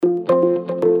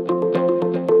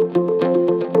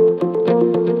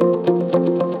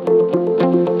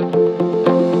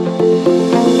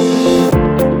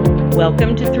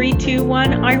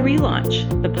321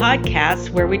 iRelaunch, the podcast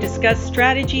where we discuss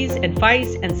strategies,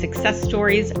 advice, and success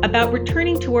stories about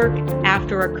returning to work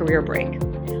after a career break.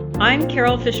 I'm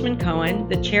Carol Fishman Cohen,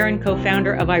 the chair and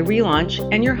co-founder of iRelaunch,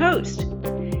 and your host.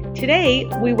 Today,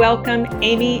 we welcome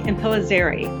Amy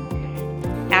Impellizzeri.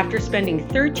 After spending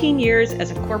 13 years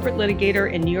as a corporate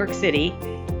litigator in New York City,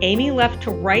 Amy left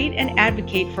to write and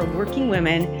advocate for working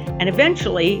women and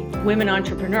eventually women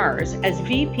entrepreneurs as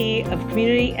VP of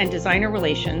Community and Designer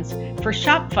Relations for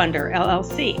ShopFunder,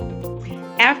 LLC.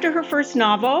 After her first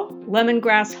novel,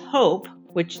 Lemongrass Hope,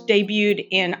 which debuted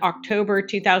in October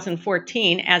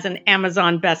 2014 as an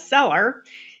Amazon bestseller,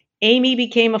 Amy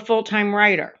became a full-time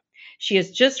writer. She has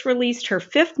just released her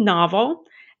fifth novel,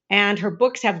 and her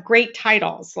books have great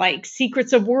titles like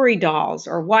Secrets of Worry Dolls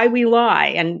or Why We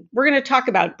Lie. And we're going to talk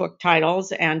about book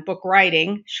titles and book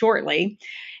writing shortly.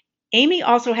 Amy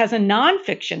also has a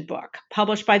nonfiction book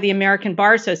published by the American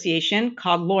Bar Association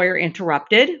called Lawyer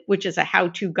Interrupted, which is a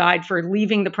how-to guide for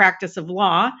leaving the practice of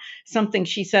law, something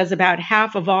she says about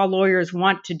half of all lawyers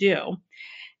want to do.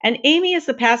 And Amy is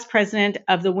the past president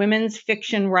of the Women's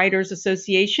Fiction Writers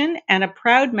Association and a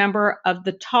proud member of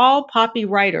the Tall Poppy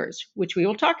Writers, which we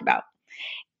will talk about.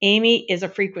 Amy is a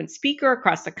frequent speaker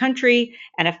across the country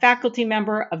and a faculty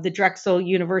member of the Drexel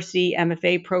University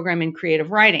MFA program in creative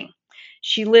writing.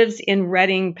 She lives in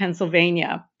Reading,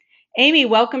 Pennsylvania. Amy,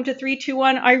 welcome to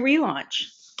 321 iRelaunch.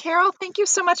 Carol, thank you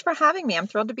so much for having me. I'm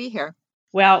thrilled to be here.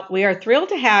 Well, we are thrilled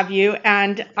to have you.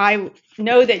 And I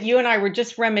know that you and I were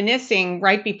just reminiscing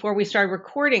right before we started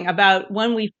recording about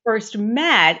when we first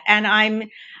met. And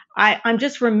I'm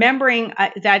just remembering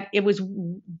that it was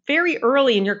very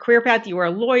early in your career path. You were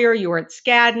a lawyer, you were at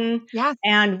Skadden. Yeah.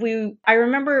 And I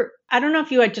remember, I don't know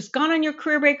if you had just gone on your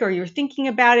career break or you were thinking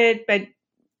about it, but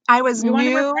I was you want to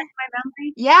new. refresh my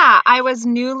memory? Yeah, I was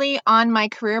newly on my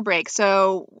career break.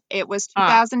 So it was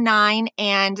 2009,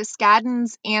 and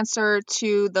Skadden's answer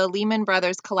to the Lehman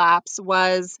Brothers collapse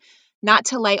was not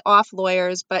to lay off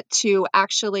lawyers, but to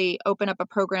actually open up a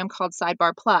program called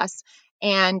Sidebar Plus.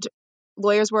 And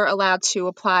lawyers were allowed to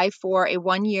apply for a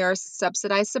 1-year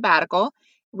subsidized sabbatical.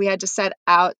 We had to set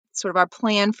out sort of our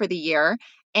plan for the year.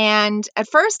 And at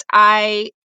first,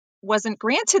 I wasn't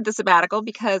granted the sabbatical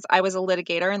because I was a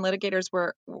litigator, and litigators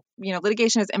were,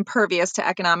 litigation is impervious to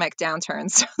economic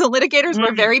downturns. So the litigators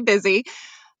were very busy,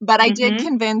 but I did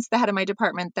convince the head of my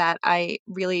department that I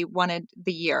really wanted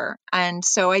the year. And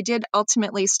so I did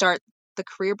ultimately start the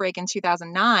career break in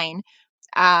 2009.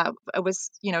 It was,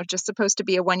 just supposed to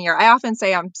be a 1 year. I often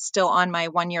say I'm still on my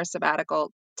 1-year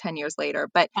sabbatical 10 years later,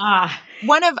 but I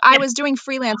was doing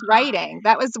freelance writing.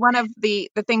 That was one of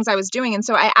the things I was doing. And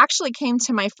so I actually came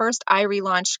to my first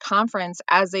iRelaunch conference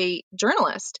as a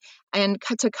journalist and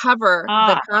to cover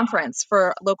the conference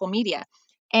for local media.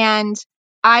 And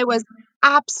I was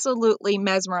absolutely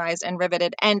mesmerized and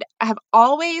riveted. And I have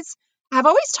always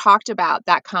talked about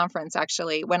that conference,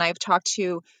 actually, when I've talked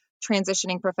to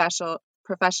transitioning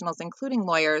professionals, including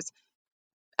lawyers,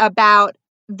 about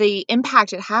the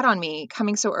impact it had on me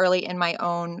coming so early in my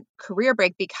own career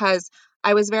break, because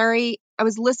I was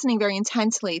listening very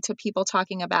intently to people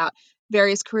talking about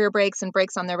various career breaks and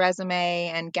breaks on their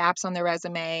resume and gaps on their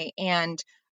resume. And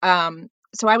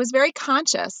so I was very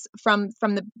conscious from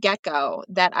the get-go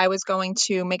that I was going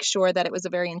to make sure that it was a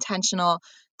very intentional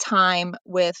time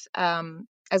with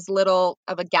as little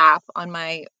of a gap on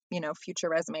my future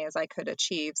resume as I could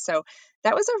achieve. So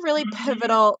that was a really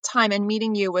pivotal time, and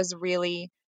meeting you was really,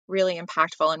 really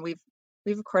impactful. And we've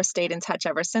of course stayed in touch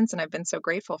ever since, and I've been so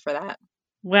grateful for that.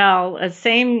 Well,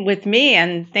 same with me,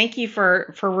 and thank you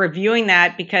for reviewing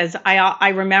that, because I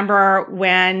remember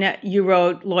when you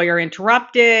wrote Lawyer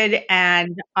Interrupted,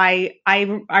 and I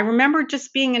remember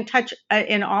just being in touch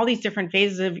in all these different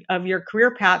phases of your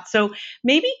career path. So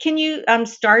maybe can you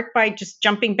start by just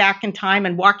jumping back in time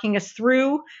and walking us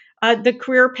through the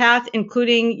career path,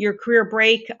 including your career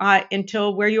break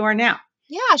until where you are now?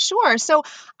 Yeah, sure. So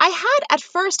I had at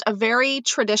first a very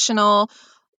traditional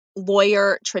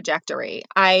lawyer trajectory.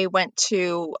 I went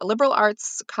to a liberal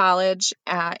arts college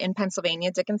in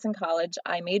Pennsylvania, Dickinson College.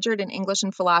 I majored in English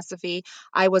and philosophy.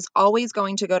 I was always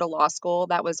going to go to law school.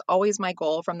 That was always my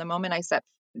goal from the moment I set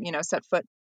foot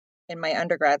in my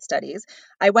undergrad studies.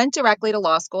 I went directly to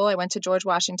law school. I went to George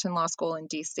Washington Law School in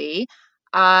DC.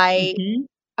 I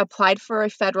applied for a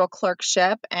federal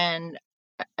clerkship and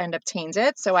obtained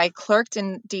it. So I clerked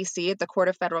in DC at the Court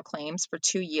of Federal Claims for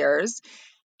 2 years.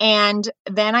 And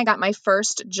then I got my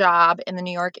first job in the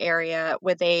New York area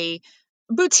with a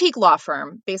boutique law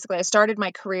firm. Basically, I started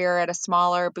my career at a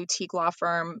smaller boutique law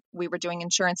firm. We were doing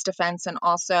insurance defense, and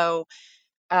also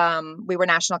we were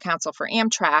national counsel for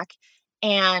Amtrak.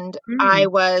 And I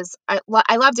Mm.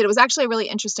 loved it. It was actually a really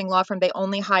interesting law firm. They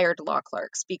only hired law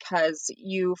clerks because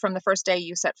from the first day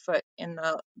you set foot in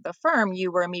the firm,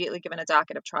 you were immediately given a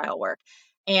docket of trial work.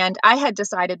 And I had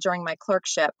decided during my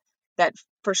clerkship that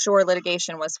for sure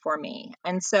litigation was for me.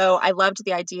 And so I loved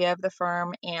the idea of the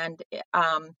firm. And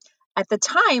at the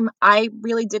time, I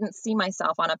really didn't see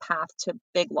myself on a path to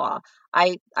big law.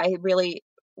 I really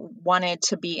wanted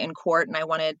to be in court and I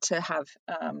wanted to have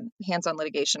hands-on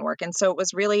litigation work. And so it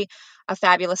was really a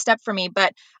fabulous step for me.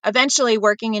 But eventually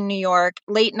working in New York,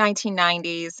 late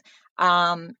 1990s,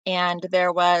 and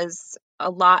there was a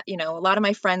lot of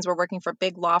my friends were working for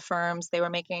big law firms. They were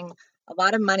making a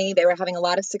lot of money. They were having a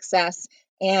lot of success.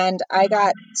 And I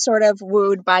got sort of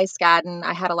wooed by Skadden.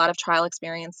 I had a lot of trial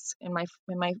experience in my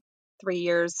 3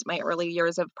 years, my early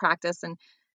years of practice. And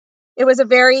it was a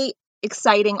very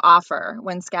exciting offer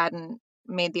when Skadden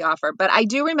made the offer. But I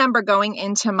do remember going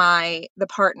into the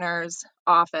partner's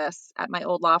office at my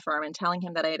old law firm and telling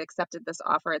him that I had accepted this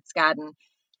offer at Skadden.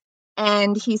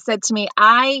 And he said to me,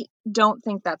 "I don't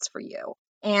think that's for you."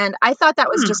 And I thought that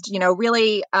was just,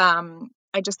 really,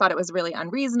 I just thought it was really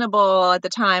unreasonable at the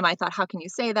time. I thought, how can you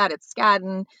say that? It's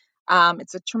Skadden.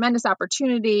 It's a tremendous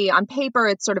opportunity. On paper,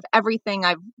 it's sort of everything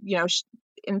I've,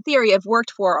 in theory, I've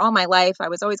worked for all my life. I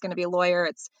was always going to be a lawyer.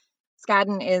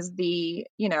 Skadden is the,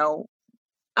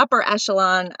 upper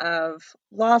echelon of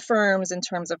law firms in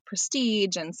terms of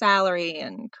prestige and salary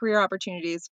and career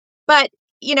opportunities. But,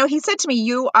 he said to me,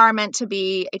 "You are meant to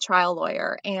be a trial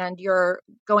lawyer and you're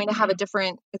going to have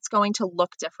it's going to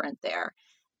look different there."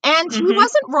 And he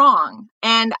wasn't wrong.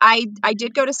 And I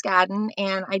did go to Skadden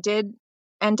and I did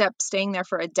end up staying there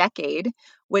for a decade,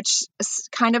 which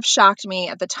kind of shocked me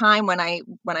at the time when I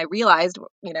realized,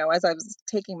 as I was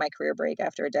taking my career break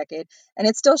after a decade, and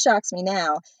it still shocks me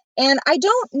now. And I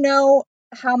don't know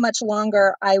how much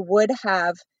longer I would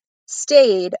have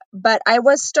stayed, but I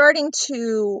was starting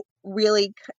to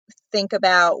really think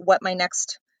about what my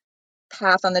next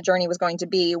path on the journey was going to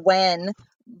be when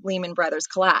Lehman Brothers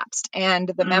collapsed. And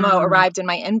the memo arrived in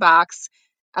my inbox,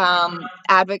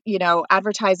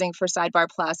 advertising for Sidebar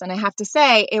Plus. And I have to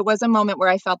say, it was a moment where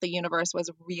I felt the universe was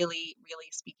really, really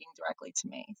speaking directly to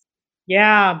me.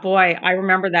 Yeah, boy, I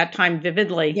remember that time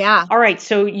vividly. Yeah. All right,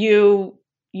 so you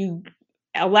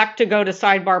elect to go to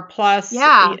Sidebar Plus.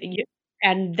 Yeah.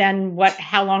 And then what?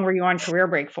 How long were you on career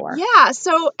break for? Yeah.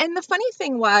 So, and the funny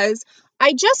thing was,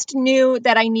 I just knew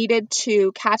that I needed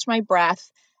to catch my breath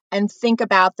and think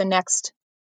about the next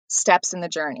steps in the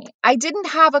journey. I didn't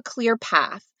have a clear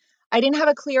path. I didn't have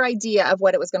a clear idea of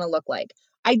what it was going to look like.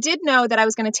 I did know that I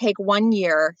was going to take 1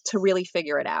 year to really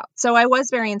figure it out. So I was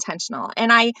very intentional.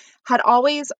 And I had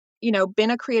always,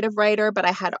 been a creative writer, but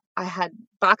I had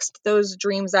boxed those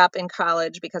dreams up in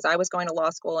college because I was going to law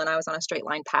school and I was on a straight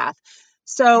line path.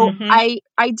 So I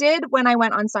did, when I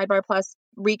went on Sidebar Plus,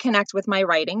 reconnect with my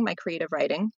writing, my creative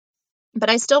writing, but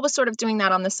I still was sort of doing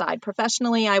that on the side.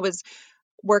 Professionally, I was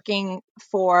working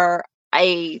for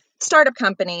a startup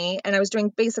company and I was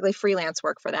doing basically freelance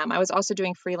work for them. I was also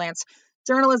doing freelance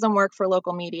journalism work for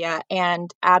local media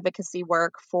and advocacy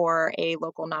work for a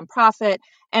local nonprofit.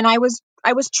 And I was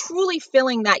truly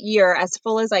filling that year as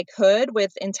full as I could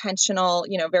with intentional,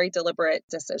 very deliberate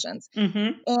decisions.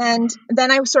 And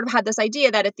then I sort of had this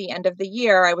idea that at the end of the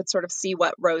year, I would sort of see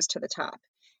what rose to the top.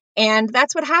 And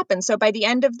that's what happened. So by the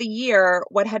end of the year,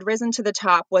 what had risen to the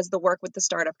top was the work with the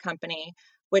startup company,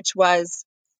 which was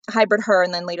Hybrid Her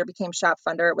and then later became Shop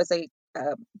Funder. It was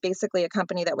basically a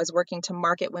company that was working to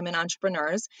market women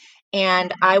entrepreneurs.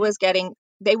 And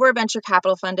they were venture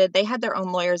capital funded. They had their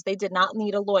own lawyers. They did not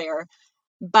need a lawyer.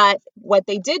 But what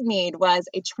they did need was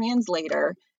a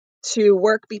translator to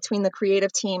work between the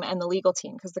creative team and the legal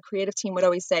team, because the creative team would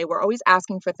always say, "We're always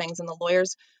asking for things," and the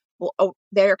lawyers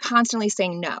they're constantly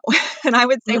saying no. And I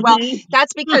would say, "Well,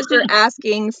 that's because you're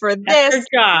asking for this." That's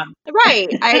your job. Right.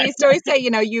 I used to always say,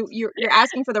 you're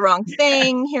asking for the wrong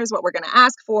thing. Here's what we're going to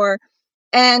ask for.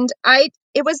 And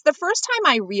it was the first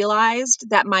time I realized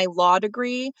that my law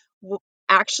degree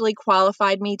actually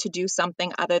qualified me to do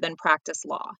something other than practice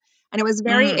law. And it was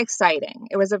very exciting.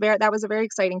 That was a very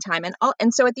exciting time.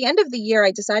 And so at the end of the year,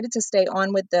 I decided to stay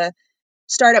on with the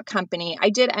startup company. I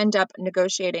did end up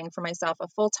negotiating for myself a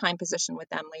full-time position with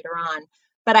them later on,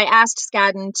 but I asked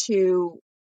Skadden to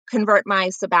convert my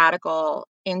sabbatical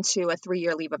into a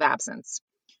 3-year leave of absence.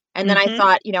 And then I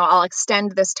thought, I'll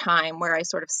extend this time where I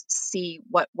sort of see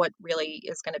what really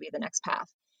is going to be the next path.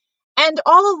 And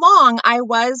all along, I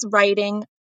was writing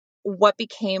what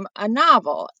became a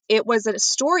novel. It was a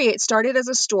story. It started as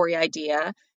a story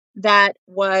idea. that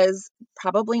was,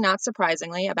 probably not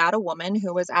surprisingly, about a woman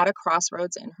who was at a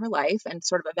crossroads in her life and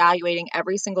sort of evaluating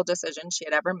every single decision she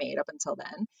had ever made up until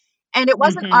then. And it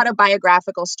wasn't Mm-hmm.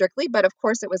 autobiographical strictly, but of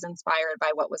course it was inspired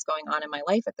by what was going on in my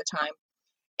life at the time.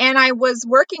 And I was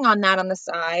working on that on the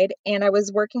side, and I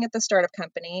was working at the startup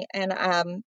company, and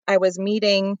I was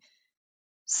meeting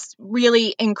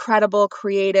really incredible,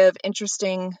 creative,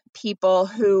 interesting people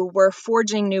who were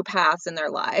forging new paths in their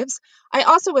lives. I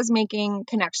also was making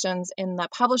connections in the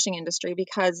publishing industry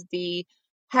because the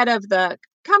head of the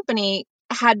company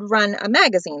had run a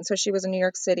magazine. So she was a New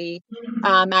York City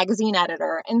magazine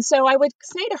editor. And so I would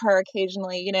say to her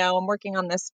occasionally, I'm working on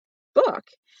this book.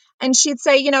 And she'd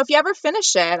say, if you ever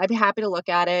finish it, I'd be happy to look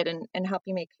at it and help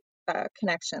you make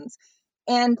connections.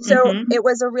 And so Mm-hmm. it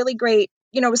was a really great,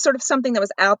 it was sort of something that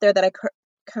was out there that I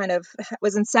kind of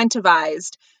was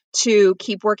incentivized to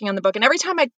keep working on the book. And every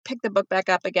time I'd pick the book back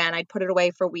up again, I'd put it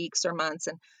away for weeks or months.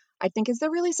 And I'd think, is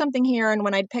there really something here? And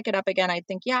when I'd pick it up again, I'd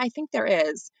think, yeah, I think there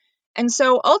is. And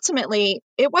so ultimately,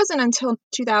 it wasn't until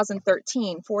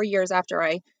 2013, 4 years after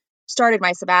I started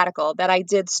my sabbatical, that I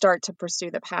did start to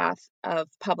pursue the path of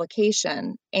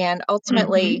publication. And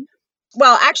ultimately, Mm-hmm.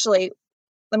 well, actually,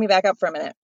 let me back up for a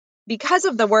minute. Because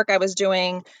of the work I was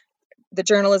doing, the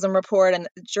journalism report and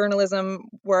the journalism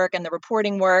work and the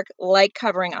reporting work, like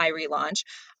covering iRelaunch,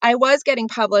 I was getting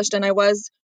published, and I was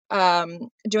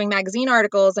doing magazine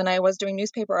articles, and I was doing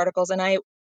newspaper articles, and I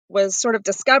was sort of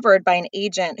discovered by an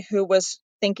agent who was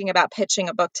thinking about pitching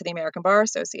a book to the American Bar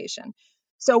Association.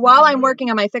 So while I'm working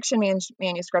on my fiction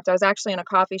manuscript, I was actually in a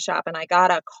coffee shop, and I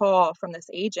got a call from this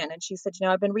agent, and she said,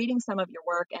 I've been reading some of your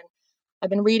work, and I've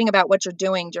been reading about what you're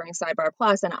doing during Sidebar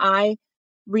Plus, and I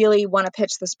really want to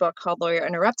pitch this book called Lawyer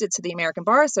Interrupted to the American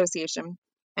Bar Association.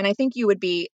 And I think you would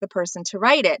be the person to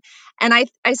write it. And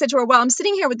I said to her, well, I'm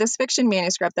sitting here with this fiction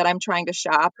manuscript that I'm trying to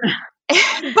shop,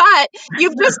 but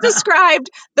you've just described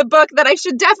the book that I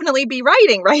should definitely be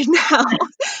writing right now.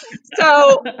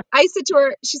 So I said to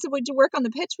her, she said, would you work on the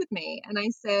pitch with me? And I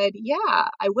said, yeah,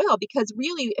 I will, because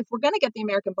really, if we're going to get the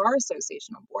American Bar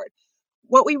Association on board,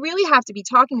 what we really have to be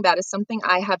talking about is something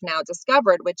I have now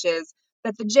discovered, which is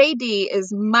that the JD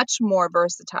is much more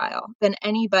versatile than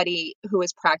anybody who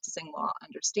is practicing law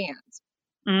understands.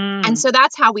 And Mm. so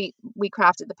that's how we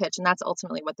crafted the pitch, and that's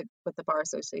ultimately what the Bar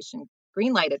Association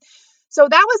greenlighted. So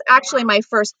that was actually my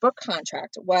first book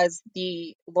contract, was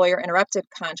the Lawyer Interrupted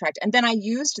contract, and then I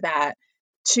used that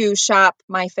to shop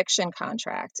my fiction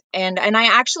contract. And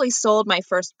I actually sold my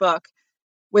first book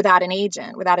without an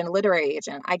agent, without a literary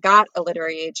agent. I got a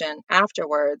literary agent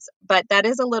afterwards, but that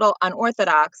is a little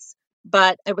unorthodox.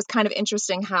 But it was kind of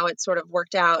interesting how it sort of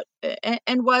worked out,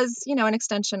 and was, an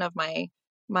extension of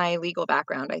my legal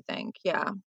background, I think. Yeah.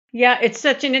 Yeah, it's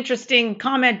such an interesting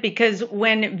comment because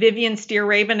when Vivian Steer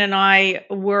Raven and I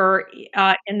were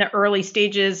in the early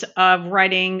stages of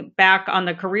writing back on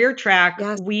the career track,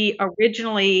 Yes. we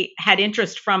originally had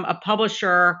interest from a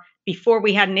publisher before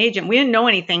we had an agent. We didn't know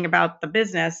anything about the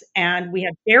business, and we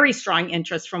had very strong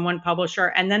interest from one publisher.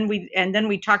 And then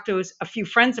we talked to a few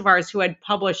friends of ours who had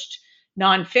published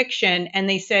nonfiction, and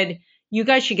they said, you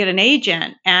guys should get an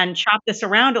agent and shop this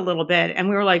around a little bit. And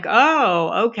we were like,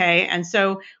 oh, okay. And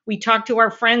so we talked to our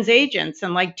friends' agents,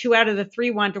 and like 2 out of the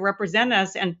 3 wanted to represent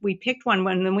us. And we picked one,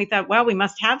 and then we thought, well, we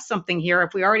must have something here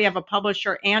if we already have a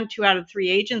publisher and 2 out of 3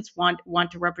 agents want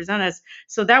to represent us.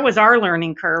 So that was our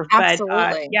learning curve. But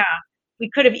Absolutely. yeah, we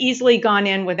could have easily gone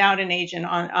in without an agent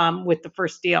on with the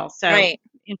first deal. So Right.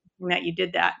 interesting that you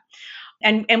did that.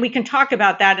 And we can talk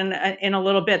about that in a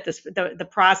little bit, the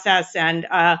process, and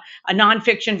a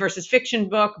nonfiction versus fiction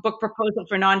book proposal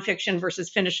for nonfiction versus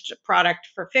finished product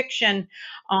for fiction,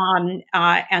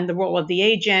 and the role of the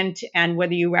agent, and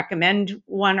whether you recommend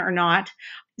one or not.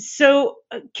 So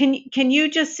can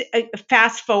you just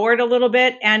fast forward a little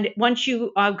bit, and once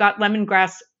you got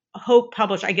Lemongrass Hope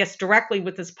published, I guess directly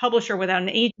with this publisher without an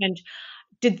agent,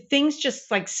 did things just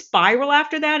like spiral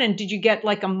after that? And did you get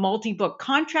like a multi-book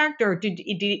contract, or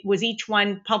was each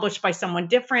one published by someone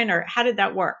different, or how did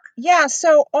that work? Yeah.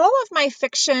 So all of my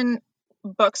fiction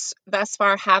books thus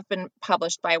far have been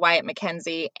published by Wyatt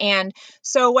Mackenzie. And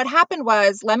so what happened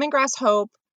was Lemongrass Hope,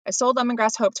 I sold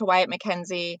Lemongrass Hope to Wyatt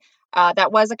Mackenzie.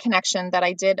 That was a connection that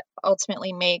I did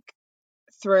ultimately make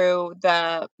through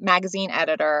the magazine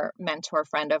editor, mentor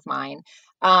friend of mine.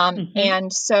 Mm-hmm.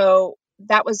 And so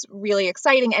that was really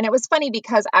exciting. And it was funny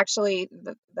because actually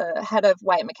the head of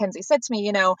Wyatt Mackenzie said to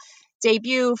me,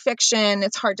 debut fiction,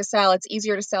 it's hard to sell. It's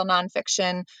easier to sell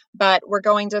nonfiction, but we're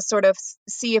going to sort of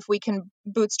see if we can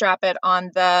bootstrap it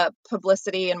on the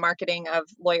publicity and marketing of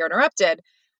Lawyer Interrupted,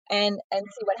 and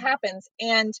see what happens.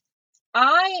 And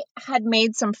I had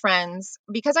made some friends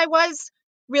because I was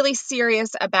really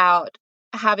serious about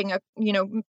having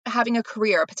a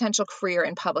career, a potential career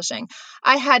in publishing.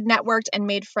 I had networked and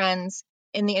made friends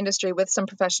in the industry with some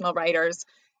professional writers,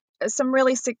 some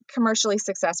really commercially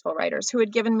successful writers who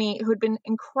had been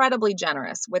incredibly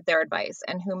generous with their advice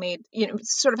and who made,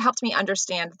 sort of helped me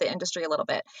understand the industry a little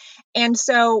bit. And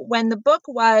so when the book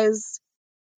was,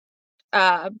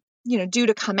 uh, due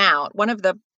to come out, one of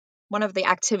the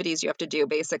activities you have to do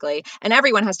basically, and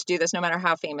everyone has to do this no matter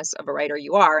how famous of a writer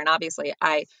you are. And obviously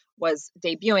I was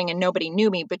debuting and nobody knew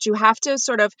me, but you have to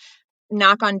sort of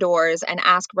knock on doors and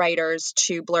ask writers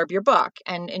to blurb your book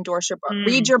and endorse your book,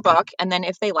 read your book, and then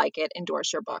if they like it,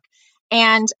 endorse your book.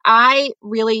 And I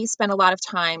really spent a lot of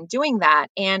time doing that.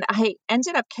 And I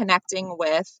ended up connecting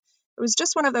with, it was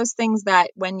just one of those things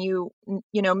that when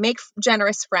make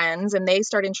generous friends and they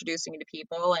start introducing you to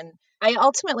people. And I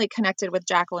ultimately connected with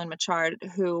Jacqueline Machard,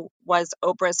 who was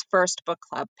Oprah's first book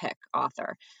club pick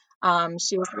author.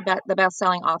 She was the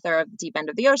best-selling author of Deep End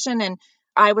of the Ocean. And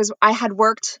I had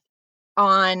worked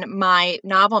on my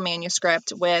novel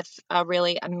manuscript with a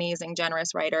really amazing,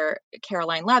 generous writer,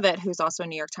 Caroline Levitt, who's also a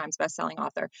New York Times bestselling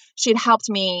author. She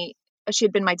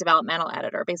had been my developmental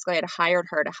editor. Basically, I had hired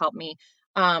her to help me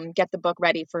get the book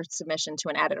ready for submission to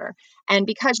an editor. And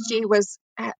because she was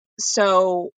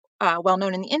so well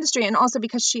known in the industry, and also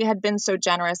because she had been so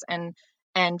generous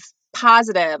and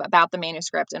positive about the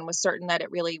manuscript and was certain that it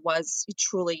really was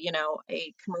truly,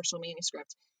 a commercial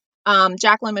manuscript,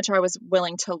 Jacqueline Machar was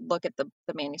willing to look at the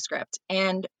manuscript,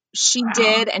 and she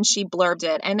did, and she blurbed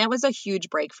it. And that was a huge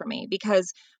break for me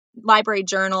because Library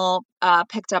Journal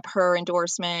picked up her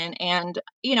endorsement, and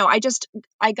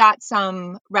I got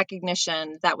some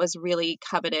recognition that was really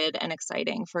coveted and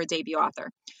exciting for a debut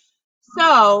author.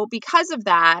 So because of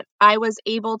that, I was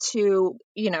able to,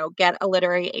 get a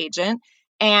literary agent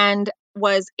and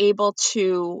was able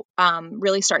to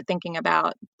really start thinking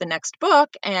about the next book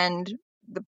and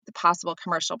the possible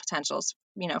commercial potentials,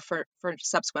 for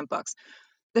subsequent books.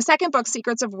 The second book,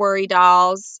 Secrets of Worry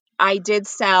Dolls, I did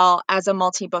sell as a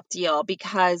multi-book deal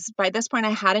because by this point I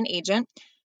had an agent.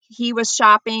 He was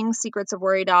shopping Secrets of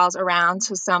Worry Dolls around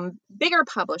to some bigger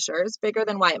publishers, bigger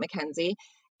than Wyatt Mackenzie,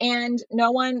 and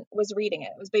no one was reading it.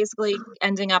 It was basically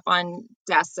ending up on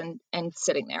desks and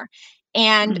sitting there.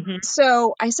 And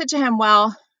so I said to him,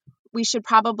 well, we should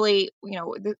probably,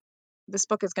 this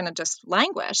book is going to just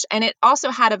languish. And it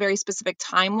also had a very specific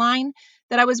timeline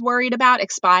that I was worried about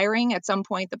expiring. At some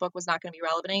point, the book was not going to be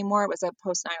relevant anymore. It was a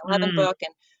post 9/11 book,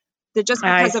 and just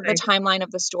because of the timeline of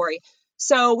the story.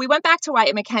 So we went back to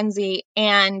Wyatt Mackenzie,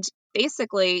 and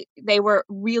basically they were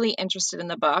really interested in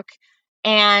the book,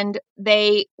 and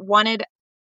they wanted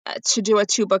to do a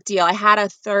 2-book deal. I had a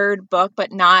third book,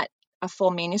 but not a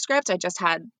full manuscript. I just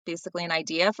had basically an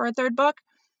idea for a third book.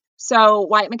 So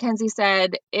Wyatt Mackenzie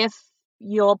said, if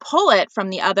you'll pull it from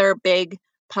the other big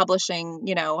publishing,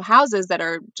 houses that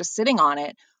are just sitting on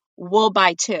it, we'll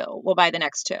buy 2. We'll buy the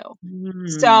next 2.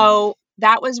 So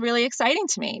that was really exciting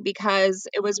to me because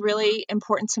it was really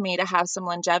important to me to have some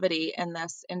longevity in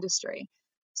this industry.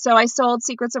 So I sold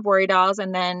Secrets of Worry Dolls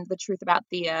and then The Truth About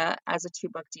Thea as a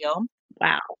 2-book deal.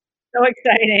 Wow. So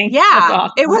exciting. Yeah,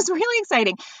 awesome. It was really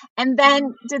exciting. And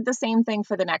then did the same thing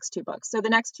for the next 2 books. So the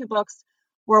next 2 books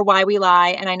were Why We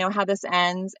Lie and I Know How This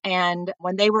Ends. And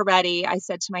when they were ready, I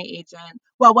said to my agent,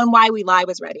 well, when Why We Lie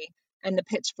was ready and the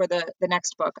pitch for the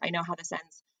next book, I Know How This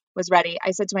Ends, was ready,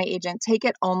 I said to my agent, take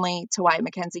it only to Wyatt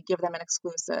Mackenzie, give them an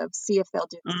exclusive, see if they'll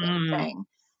do the same thing.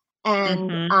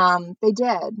 And they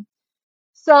did.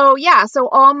 So yeah, so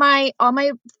all my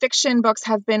fiction books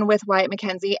have been with Wyatt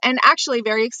Mackenzie, and actually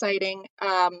very exciting.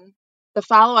 The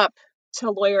follow-up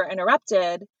to Lawyer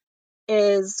Interrupted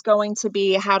is going to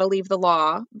be How to Leave the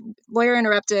Law. Lawyer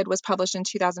Interrupted was published in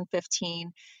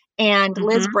 2015, and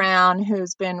Liz Brown,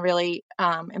 who's been really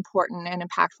important and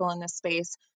impactful in this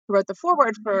space, who wrote the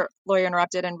foreword for Lawyer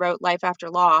Interrupted and wrote Life After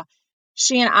Law,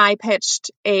 she and I pitched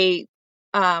a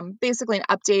basically an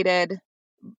updated.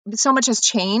 So much has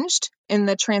changed in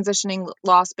the transitioning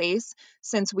law space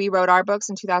since we wrote our books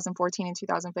in 2014 and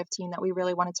 2015 that we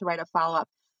really wanted to write a follow-up.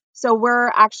 So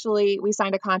we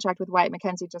signed a contract with Wyatt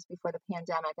Mackenzie just before the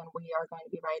pandemic, and we are going to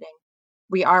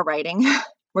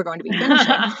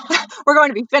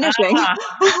be finishing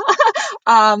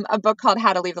a book called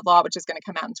How to Leave the Law, which is going to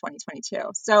come out in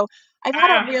 2022. So I've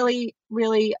had a really,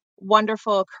 really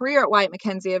wonderful career at Wyatt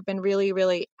Mackenzie. I've been really,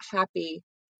 really happy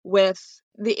with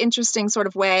the interesting sort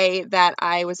of way that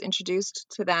I was introduced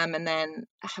to them, and then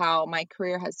how my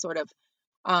career has sort of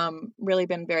really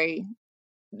been very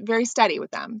very steady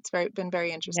with them. It's been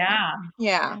very interesting. Yeah.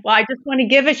 Yeah. Well, I just want to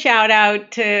give a shout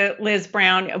out to Liz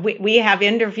Brown. We have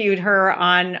interviewed her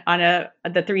on the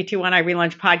 321 I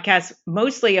Relaunch podcast,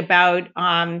 mostly about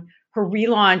her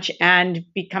relaunch and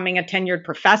becoming a tenured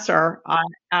professor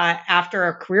after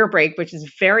a career break, which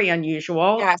is very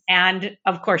unusual. Yes. And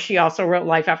of course, she also wrote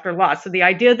Life After Loss. So the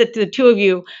idea that the two of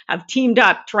you have teamed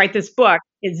up to write this book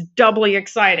is doubly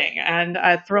exciting, and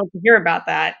thrilled to hear about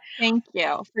that. Thank you,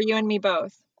 for you and me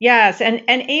both. Yes, and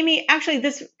Amy, actually,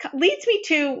 this leads me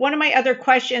to one of my other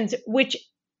questions, which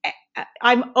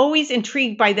I'm always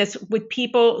intrigued by this with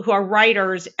people who are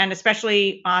writers and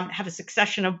especially have a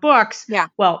succession of books. Yeah.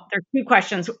 Well, there are two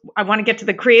questions. I want to get to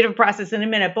the creative process in a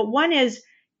minute, but one is,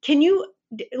 can you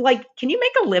make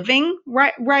a living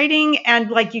writing? And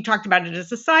like you talked about it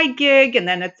as a side gig, and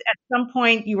then at some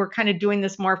point you were kind of doing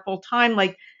this more full time.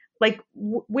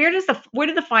 Where do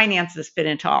the finances fit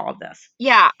into all of this?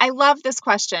 Yeah, I love this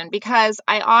question because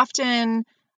I often,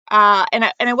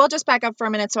 and I will just back up for a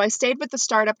minute. So I stayed with the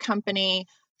startup company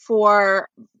for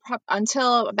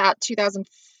until about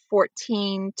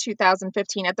 2014,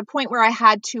 2015, at the point where I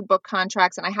had 2 book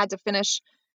contracts and I had to finish,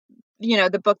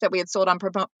 the book that we had sold on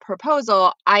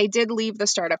proposal. I did leave the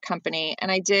startup company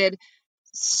and I did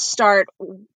start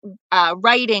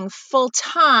writing full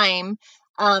time.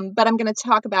 But I'm going to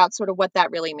talk about sort of what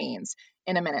that really means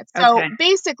in a minute. So Okay.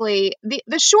 basically,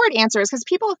 the short answer is, because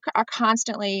people are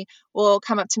constantly will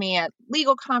come up to me at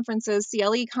legal conferences,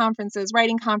 CLE conferences,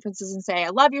 writing conferences, and say, I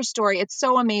love your story. It's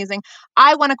so amazing.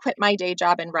 I want to quit my day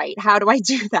job and write. How do I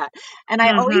do that? And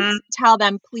I always tell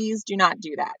them, please do not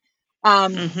do that.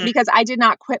 Because I did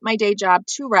not quit my day job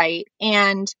to write.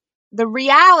 And the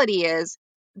reality is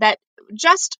that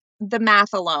just the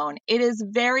math alone, it is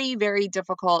very, very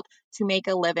difficult to make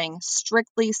a living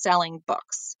strictly selling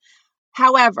books.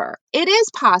 However, it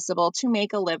is possible to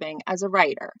make a living as a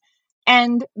writer.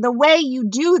 And the way you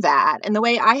do that, and the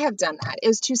way I have done that,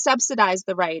 is to subsidize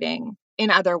the writing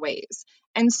in other ways.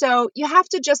 And so you have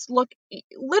to just look,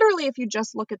 literally, if you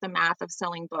just look at the math of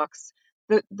selling books,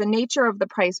 the nature of the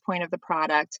price point of the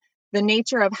product, the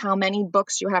nature of how many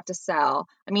books you have to sell.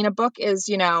 I mean, a book is,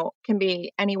 can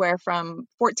be anywhere from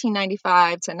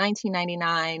 $14.95 to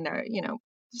 $19.99, or,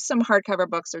 some hardcover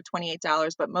books are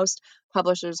 $28, but most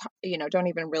publishers, don't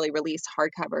even really release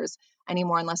hardcovers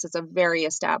anymore unless it's a very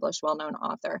established, well-known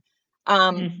author.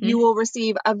 You will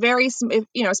receive a very,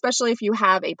 especially if you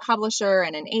have a publisher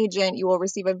and an agent, you will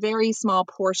receive a very small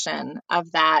portion of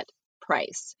that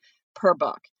price per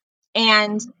book.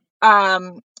 And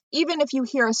even if you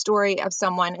hear a story of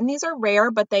someone, and these are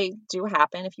rare, but they do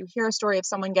happen, if you hear a story of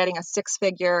someone getting a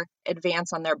 6-figure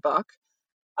advance on their book,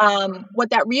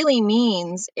 what that really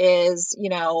means is,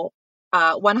 $100,000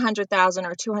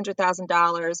 or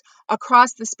 $200,000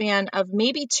 across the span of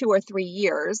maybe 2 or 3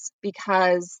 years,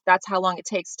 because that's how long it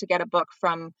takes to get a book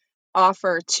from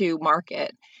offer to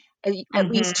market. At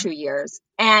least 2 years.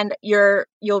 And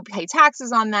you'll pay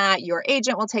taxes on that. Your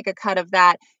agent will take a cut of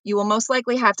that. You will most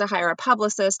likely have to hire a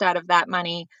publicist out of that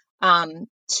money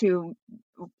to,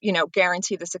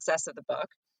 guarantee the success of the book.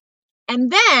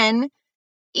 And then,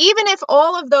 even if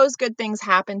all of those good things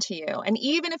happen to you, and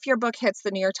even if your book hits the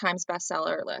New York Times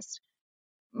bestseller list,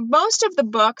 most of the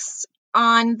books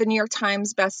on the New York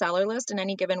Times bestseller list in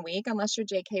any given week, unless you're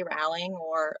J.K. Rowling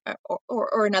or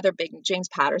another big James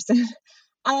Patterson,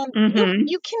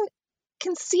 you can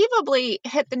conceivably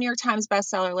hit the New York Times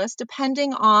bestseller list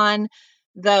depending on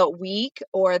the week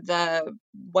or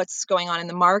what's going on in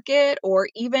the market, or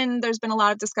even there's been a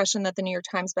lot of discussion that the New York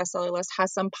Times bestseller list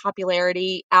has some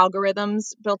popularity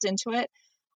algorithms built into it.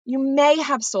 You may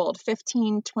have sold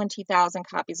 15, 20,000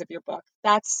 copies of your book.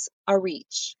 That's a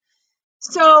reach.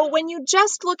 So when you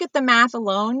just look at the math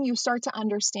alone, you start to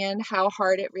understand how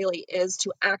hard it really is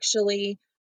to actually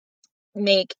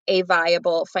make a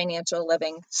viable financial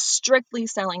living strictly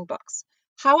selling books.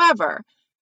 However,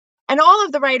 and all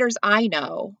of the writers I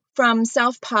know, from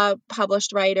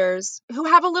self-published writers who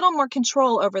have a little more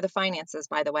control over the finances,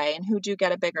 by the way, and who do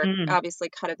get a bigger, obviously,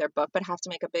 cut of their book, but have to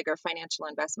make a bigger financial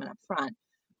investment up front,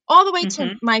 all the way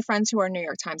to my friends who are New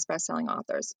York Times bestselling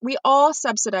authors, we all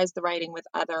subsidize the writing with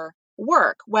other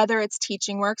work, whether it's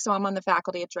teaching work. So I'm on the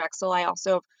faculty at Drexel. I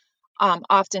also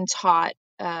often taught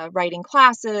writing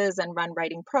classes and run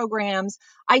writing programs.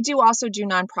 I do also do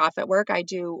nonprofit work. I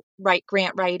do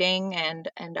grant writing and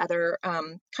other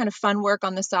kind of fun work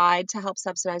on the side to help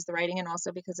subsidize the writing, and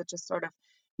also because it just sort of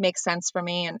makes sense for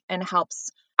me and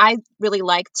helps. I really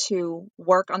like to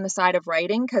work on the side of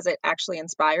writing because it actually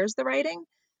inspires the writing.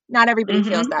 Not everybody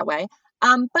feels that way.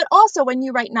 But also when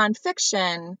you write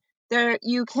nonfiction, there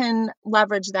you can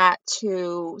leverage that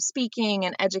to speaking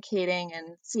and educating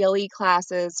and CLE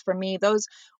classes. For me, those,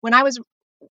 when I was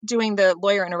doing the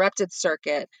Lawyer Interrupted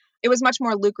circuit, it was much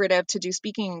more lucrative to do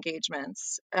speaking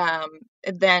engagements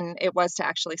than it was to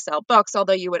actually sell books,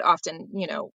 although you would often,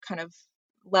 kind of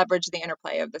leverage the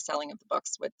interplay of the selling of the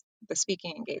books with the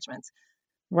speaking engagements.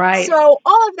 Right. So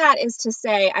all of that is to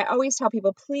say, I always tell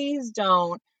people, please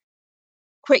don't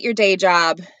quit your day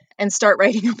job and start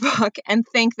writing a book and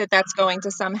think that that's going to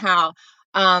somehow,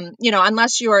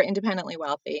 unless you are independently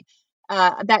wealthy,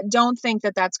 that don't think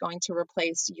that that's going to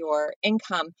replace your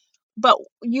income. But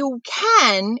you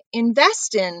can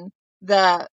invest in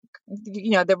the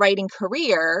writing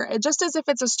career, just as if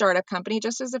it's a startup company,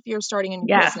 just as if you're starting a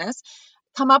new business.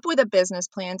 Come up with a business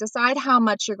plan, decide how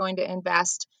much you're going to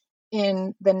invest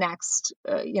in the next,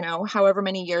 however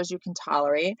many years you can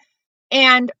tolerate,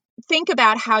 and think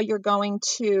about how you're going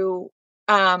to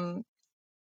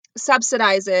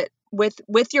subsidize it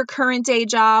with your current day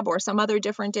job or some other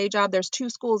different day job. There's two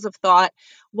schools of thought.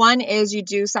 One is you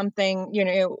do something,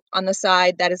 on the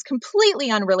side that is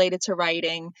completely unrelated to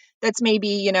writing. That's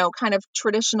maybe, kind of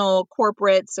traditional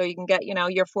corporate. So you can get,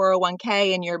 your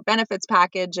 401k and your benefits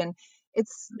package, and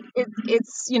it's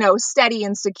steady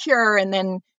and secure. And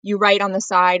then you write on the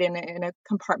side in a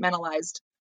compartmentalized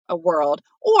a world.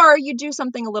 Or you do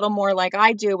something a little more like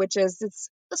I do, which is it's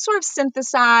sort of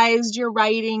synthesized. You're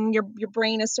writing, your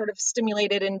brain is sort of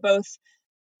stimulated in both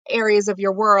areas of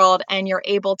your world, and you're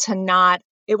able to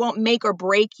it won't make or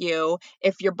break you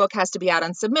if your book has to be out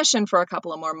on submission for a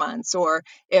couple of more months, or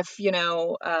if you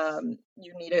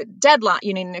need a deadline,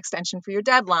 you need an extension for your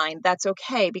deadline. That's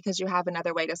okay, because you have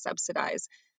another way to subsidize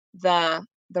the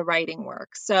writing work.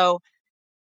 So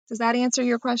does that answer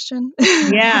your question?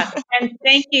 Yeah. And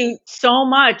thank you so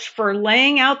much for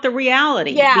laying out the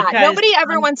reality. Yeah, because nobody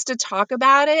ever wants to talk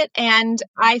about it, and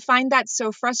I find that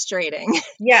so frustrating.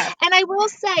 Yeah. And I will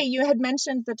say, you had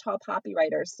mentioned the tall poppy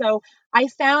writers. So I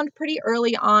found pretty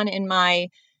early on in my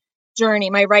journey,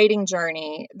 my writing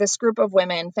journey, this group of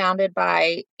women founded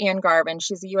by Anne Garvin.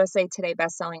 She's a USA Today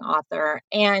bestselling author,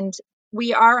 and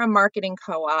we are a marketing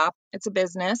co-op. It's a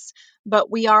business,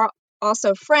 but we are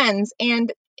also friends,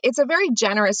 and it's a very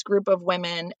generous group of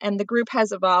women, and the group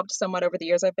has evolved somewhat over the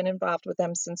years. I've been involved with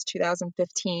them since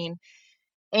 2015,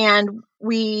 and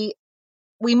we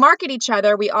market each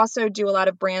other. We also do a lot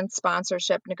of brand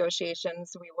sponsorship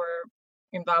negotiations. We were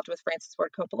involved with Francis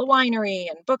Ford Coppola Winery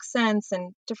and BookSense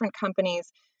and different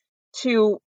companies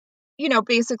to,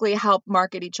 basically help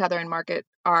market each other and market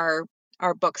our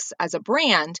books as a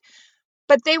brand.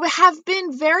 But they have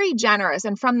been very generous.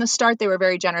 And from the start, they were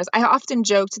very generous. I often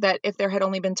joked that if there had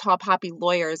only been tall poppy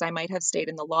lawyers, I might have stayed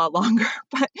in the law longer,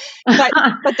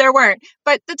 but there weren't.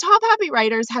 But the tall poppy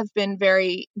writers have been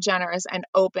very generous and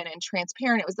open and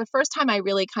transparent. It was the first time I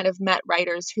really kind of met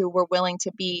writers who were willing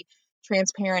to be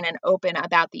transparent and open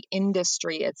about the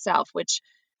industry itself, which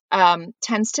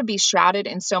tends to be shrouded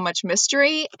in so much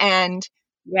mystery and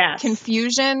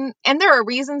confusion. And there are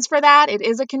reasons for that. It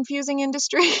is a confusing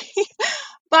industry,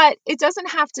 but it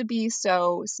doesn't have to be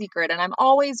so secret. And I'm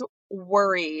always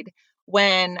worried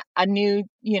when a new,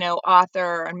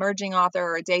 author, emerging author,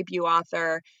 or a debut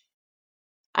author,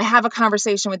 I have a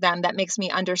conversation with them that makes me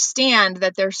understand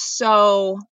that they're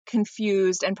so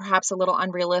confused and perhaps a little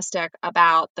unrealistic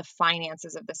about the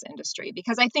finances of this industry.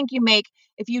 Because I think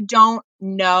if you don't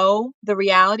know the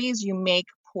realities, you make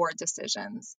poor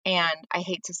decisions. And I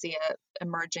hate to see an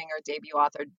emerging or debut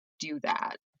author do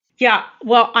that. Yeah,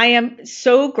 well, I am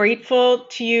so grateful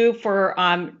to you for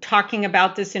talking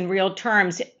about this in real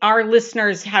terms. Our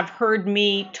listeners have heard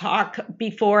me talk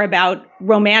before about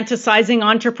romanticizing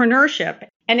entrepreneurship.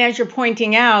 And as you're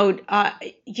pointing out,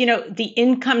 the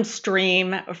income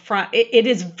stream from it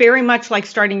is very much like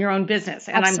starting your own business.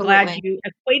 And Absolutely. I'm glad you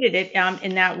equated it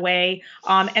in that way.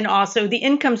 And also the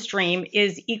income stream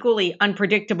is equally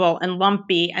unpredictable and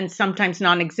lumpy and sometimes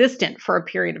non-existent for a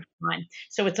period of time.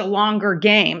 So it's a longer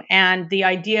game. And the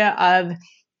idea of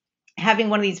having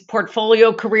one of these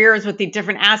portfolio careers with the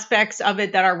different aspects of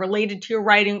it that are related to your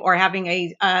writing, or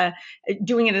having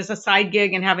doing it as a side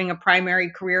gig and having a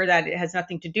primary career that has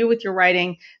nothing to do with your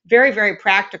writing. Very, very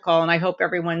practical. And I hope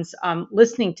everyone's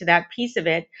listening to that piece of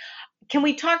it. Can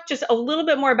we talk just a little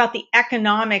bit more about the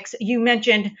economics? You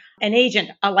mentioned an agent,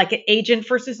 like an agent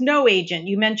versus no agent.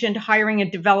 You mentioned hiring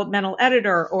a developmental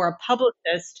editor or a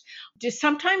publicist.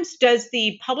 Sometimes does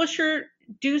the publisher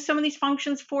do some of these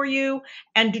functions for you?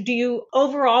 And do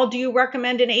you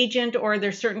recommend an agent, or are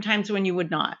there certain times when you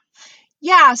would not?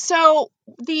 Yeah, so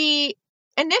the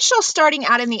initial starting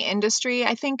out in the industry,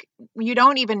 I think you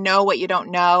don't even know what you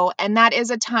don't know. And that is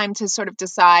a time to sort of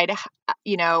decide,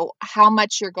 how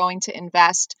much you're going to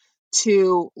invest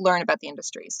to learn about the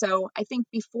industry. So I think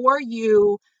before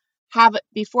you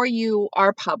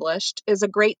are published is a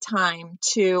great time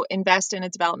to invest in a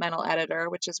developmental editor,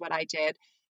 which is what I did,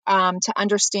 to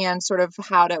understand sort of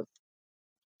how to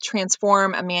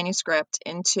transform a manuscript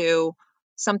into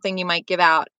something you might give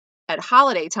out at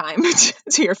holiday time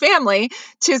to your family,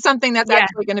 to something that's Yeah.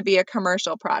 actually going to be a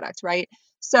commercial product, right?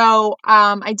 So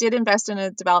I did invest in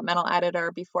a developmental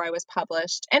editor before I was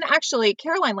published. And actually,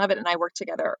 Caroline Leavitt and I worked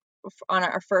together on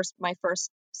my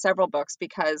first several books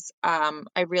because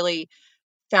I really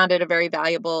found it a very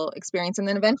valuable experience. And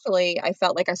then eventually I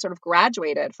felt like I sort of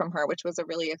graduated from her, which was a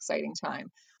really exciting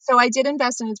time. So I did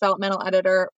invest in a developmental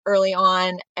editor early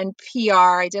on, and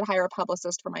PR. I did hire a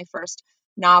publicist for my first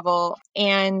novel.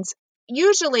 And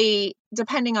usually,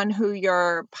 depending on who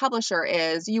your publisher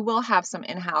is, you will have some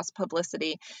in-house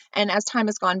publicity. And as time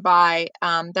has gone by,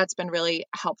 that's been really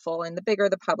helpful. And the bigger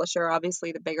the publisher,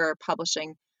 obviously, the bigger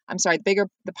the bigger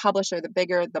the publisher, the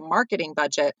bigger the marketing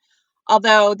budget.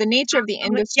 Although the nature of the Yes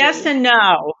industry, and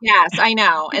no. yes, I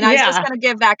know. And I was just Yeah. going to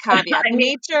give that caveat. I The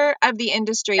mean, nature of the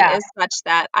industry yeah, is such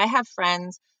that I have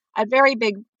friends at very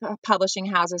big publishing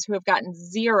houses who have gotten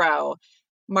zero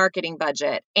marketing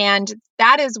budget. And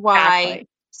that is why exactly.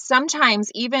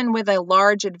 sometimes, even with a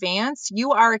large advance,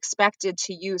 you are expected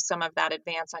to use some of that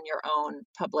advance on your own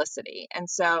publicity. And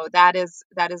so that is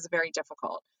very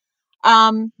difficult.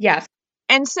 Um, Yes.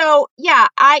 and so, yeah,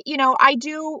 I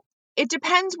do, it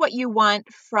depends what you want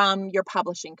from your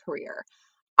publishing career.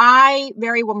 I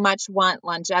very much want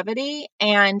longevity,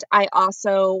 and I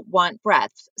also want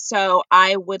breadth. So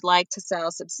I would like to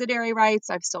sell subsidiary rights.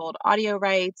 I've sold audio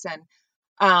rights,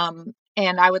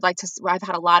 and I would like to. I've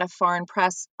had a lot of foreign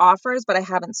press offers, but I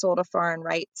haven't sold a foreign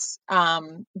rights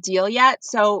deal yet.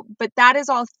 So, but that is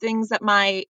all things that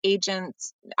my agent.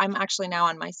 I'm actually now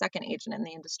on my second agent in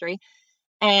the industry,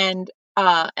 and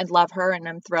love her, and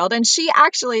I'm thrilled. And she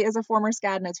actually is a former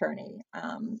Skadden attorney.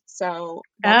 So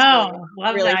that's really, Oh,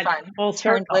 love really that. fun. Full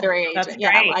Turned circle. literary That's agent.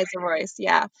 Yeah, great. Liza Royce.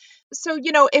 Yeah. So,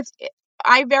 if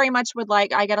I very much would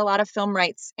like, I get a lot of film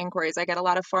rights inquiries, I get a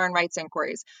lot of foreign rights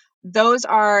inquiries. Those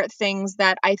are things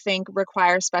that I think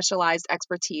require specialized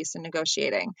expertise in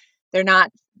negotiating. They're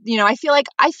not, I feel like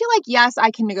yes,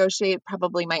 I can negotiate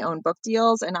probably my own book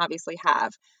deals, and obviously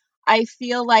have. I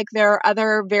feel like there are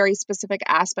other very specific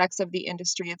aspects of the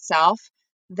industry itself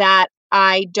that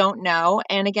I don't know.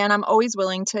 And again, I'm always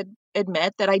willing to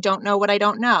admit that I don't know what I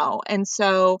don't know. And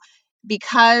so,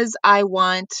 because I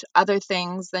want other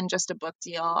things than just a book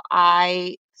deal,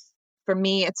 for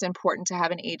me, it's important to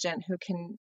have an agent who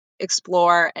can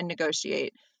explore and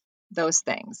negotiate those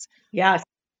things. Yes.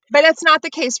 But that's not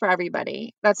the case for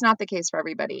everybody. That's not the case for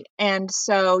everybody. And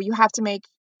so you have to make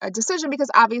a decision,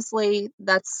 because obviously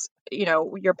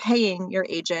you're paying your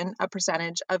agent a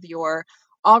percentage of your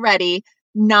already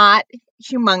not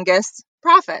humongous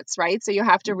profits, right? So you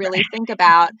have to really think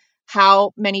about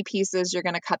how many pieces you're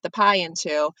going to cut the pie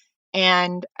into.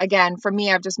 And again, for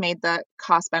me, I've just made the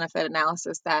cost benefit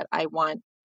analysis that I want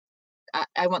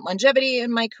longevity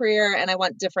in my career, and I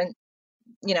want different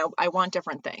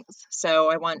things.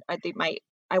 So I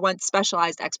want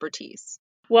specialized expertise.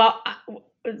 Well,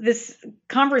 this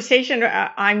conversation,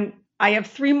 I have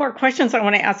three more questions I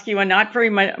want to ask you, and not very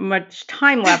much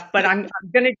time left, but I'm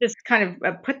going to just kind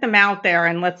of put them out there,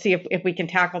 and let's see if we can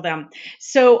tackle them.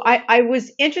 So I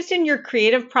was interested in your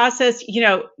creative process.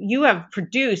 You have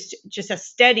produced just a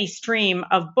steady stream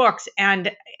of books,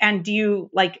 and do you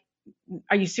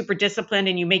are you super disciplined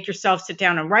and you make yourself sit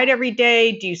down and write every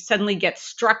day? Do you suddenly get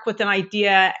struck with an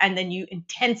idea and then you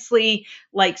intensely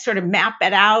sort of map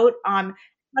it out?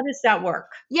 How does that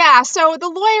work? Yeah, so the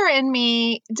lawyer in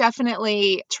me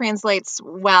definitely translates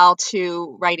well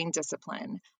to writing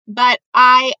discipline. But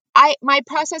my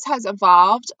process has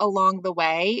evolved along the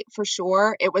way, for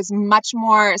sure. It was much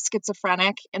more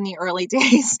schizophrenic in the early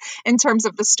days in terms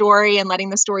of the story and letting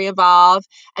the story evolve,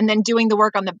 and then doing the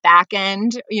work on the back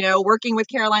end, working with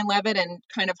Caroline Leavitt and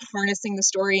kind of harnessing the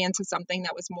story into something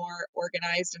that was more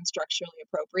organized and structurally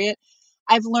appropriate.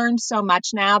 I've learned so much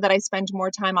now that I spend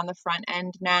more time on the front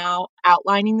end now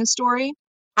outlining the story.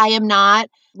 I am not,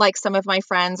 like some of my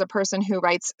friends, a person who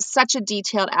writes such a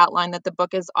detailed outline that the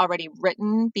book is already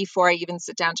written before I even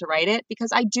sit down to write it,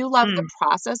 because I do love the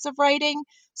process of writing.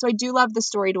 So I do love the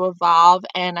story to evolve,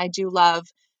 and I do love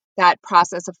that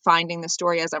process of finding the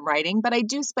story as I'm writing. But I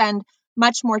do spend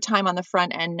much more time on the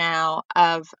front end now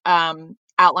of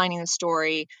outlining the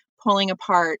story, pulling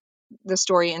apart the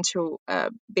story into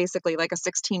basically like a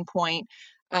 16 point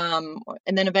and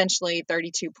then eventually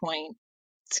 32-point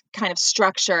kind of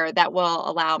structure that will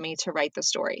allow me to write the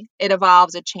story. It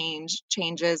evolves, it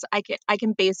changes. I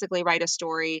can basically write a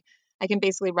story. I can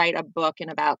basically write a book in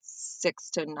about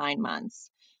 6 to 9 months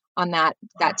on that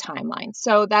timeline.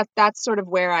 So that's sort of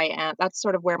where I am. That's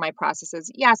sort of where my process is.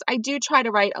 Yes, I do try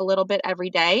to write a little bit every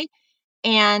day,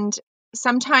 and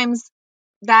sometimes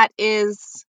that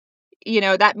is,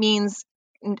 that means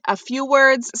a few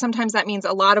words. Sometimes that means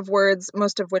a lot of words,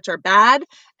 most of which are bad.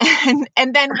 And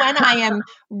then when I am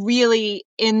really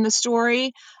in the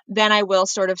story, then I will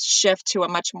sort of shift to a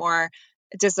much more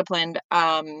disciplined,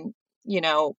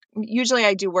 usually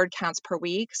I do word counts per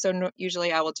week. So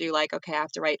usually I will do like, okay, I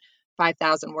have to write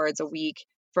 5,000 words a week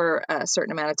for a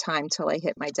certain amount of time till I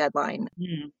hit my deadline.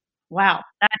 Wow,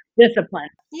 that's discipline.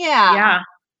 Yeah.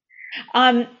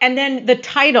 And then the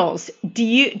titles, do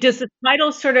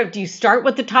you start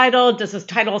with the title? Does this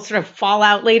title sort of fall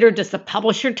out later? Does the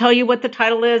publisher tell you what the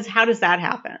title is? How does that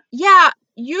happen? Yeah,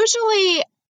 usually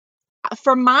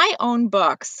for my own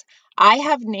books, I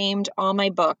have named all my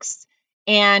books,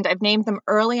 and I've named them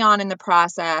early on in the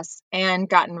process and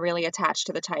gotten really attached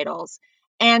to the titles.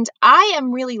 And I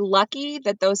am really lucky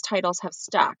that those titles have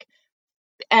stuck,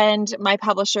 and my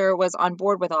publisher was on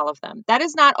board with all of them. That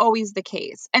is not always the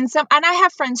case. And I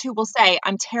have friends who will say,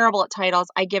 I'm terrible at titles.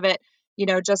 I give it,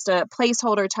 just a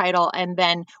placeholder title, and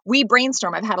then we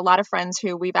brainstorm. I've had a lot of friends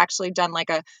who we've actually done like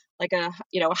a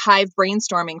hive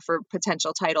brainstorming for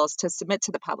potential titles to submit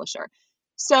to the publisher.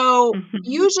 So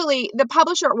usually the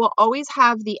publisher will always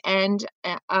have the end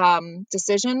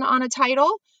decision on a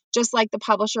title, just like the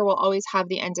publisher will always have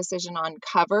the end decision on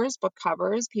covers, book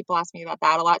covers. People ask me about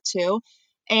that a lot too.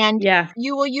 And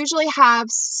you will usually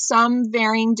have some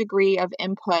varying degree of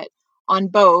input on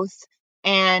both.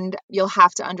 And you'll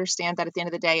have to understand that at the end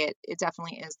of the day, it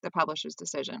definitely is the publisher's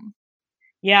decision.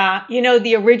 Yeah.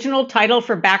 The original title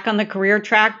for Back on the Career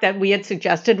Track that we had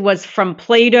suggested was From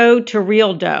Play-Doh to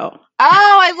Real Dough.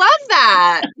 Oh, I love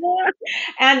that.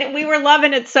 And we were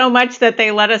loving it so much that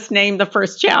they let us name the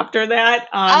first chapter that.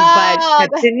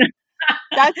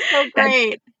 That's so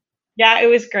great. Yeah, it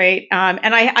was great.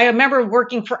 And I remember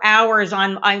working for hours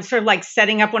on sort of like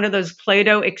setting up one of those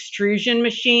Play-Doh extrusion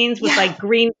machines with like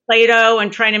green Play-Doh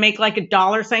and trying to make like a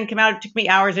dollar sign come out. It took me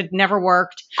hours. It never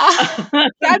worked. That's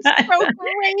so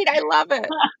great. I love it.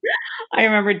 I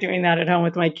remember doing that at home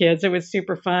with my kids. It was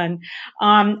super fun.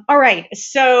 All right.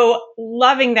 So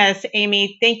loving this,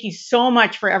 Amy. Thank you so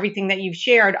much for everything that you've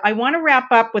shared. I want to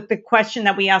wrap up with the question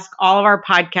that we ask all of our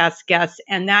podcast guests,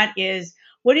 and that is,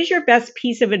 what is your best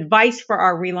piece of advice for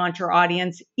our relauncher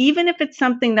audience, even if it's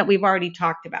something that we've already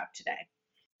talked about today?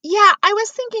 Yeah, I was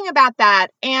thinking about that.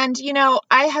 And,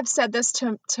 I have said this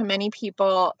to many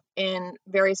people in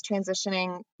various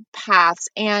transitioning paths.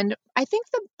 And I think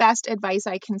the best advice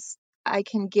I can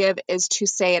give is to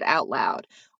say it out loud,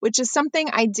 which is something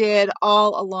I did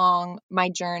all along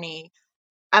my journey.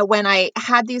 When I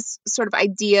had these sort of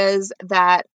ideas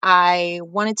that I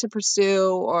wanted to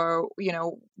pursue, or,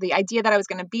 the idea that I was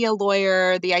going to be a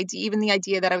lawyer, even the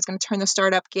idea that I was going to turn the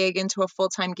startup gig into a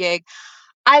full-time gig,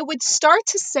 I would start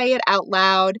to say it out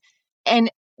loud.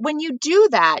 And when you do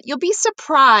that, you'll be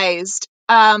surprised.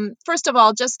 First of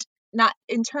all, just not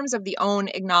in terms of the own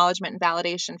acknowledgement and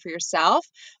validation for yourself,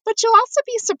 but you'll also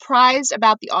be surprised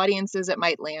about the audiences it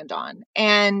might land on.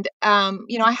 And,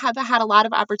 I have had a lot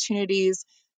of opportunities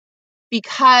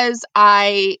because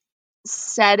I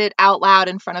said it out loud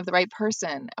in front of the right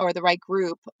person or the right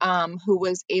group, who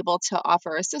was able to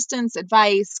offer assistance,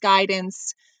 advice,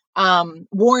 guidance,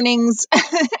 warnings.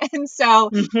 And so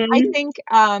I think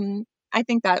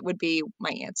that would be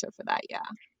my answer for that. Yeah.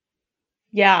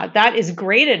 Yeah, that is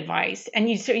great advice. And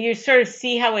you sort of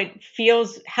see how it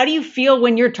feels. How do you feel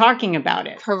when you're talking about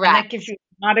it? Correct. And that gives you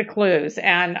a lot of clues.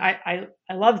 And I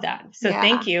love that. So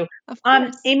thank you. Of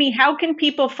course. Amy, how can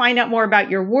people find out more about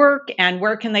your work, and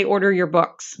where can they order your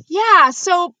books? Yeah,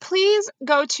 so please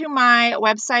go to my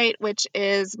website, which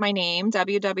is my name,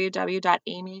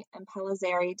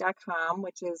 www.amyimpellizzeri.com,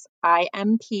 which is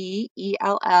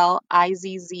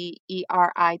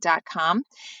IMPELLIZZERI.com.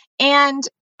 And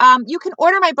you can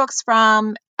order my books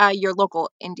from your local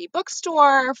indie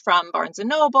bookstore, from Barnes &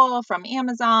 Noble, from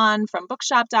Amazon, from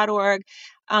bookshop.org.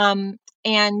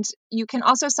 And you can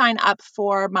also sign up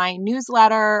for my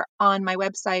newsletter on my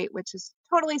website, which is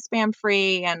totally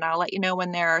spam-free, and I'll let you know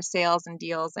when there are sales and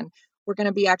deals. And we're going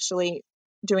to be actually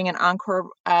doing an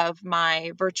encore of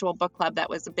my virtual book club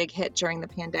that was a big hit during the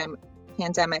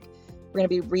pandemic we're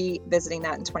going to be revisiting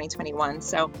that in 2021.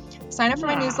 So sign up for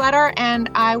my newsletter, and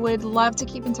I would love to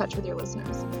keep in touch with your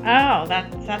listeners. Oh,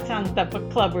 that sounds, the book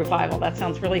club revival. That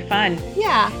sounds really fun.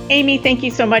 Yeah. Amy, thank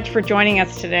you so much for joining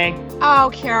us today.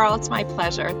 Oh, Carol, it's my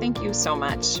pleasure. Thank you so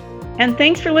much. And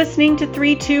thanks for listening to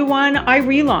 321 I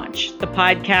Relaunch, the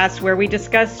podcast where we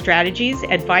discuss strategies,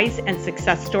 advice, and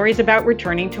success stories about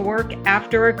returning to work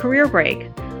after a career break.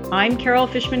 I'm Carol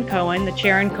Fishman Cohen, the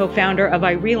chair and co-founder of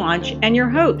I Relaunch, and your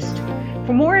host.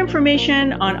 For more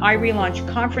information on I Relaunch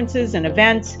conferences and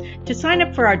events, to sign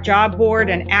up for our job board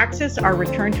and access our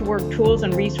return to work tools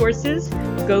and resources,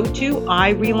 go to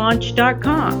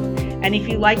irelaunch.com. And if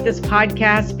you like this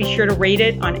podcast, be sure to rate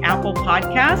it on Apple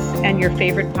Podcasts and your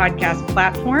favorite podcast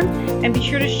platform. And be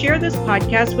sure to share this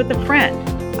podcast with a friend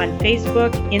on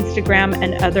Facebook, Instagram,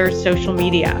 and other social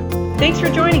media. Thanks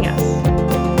for joining us.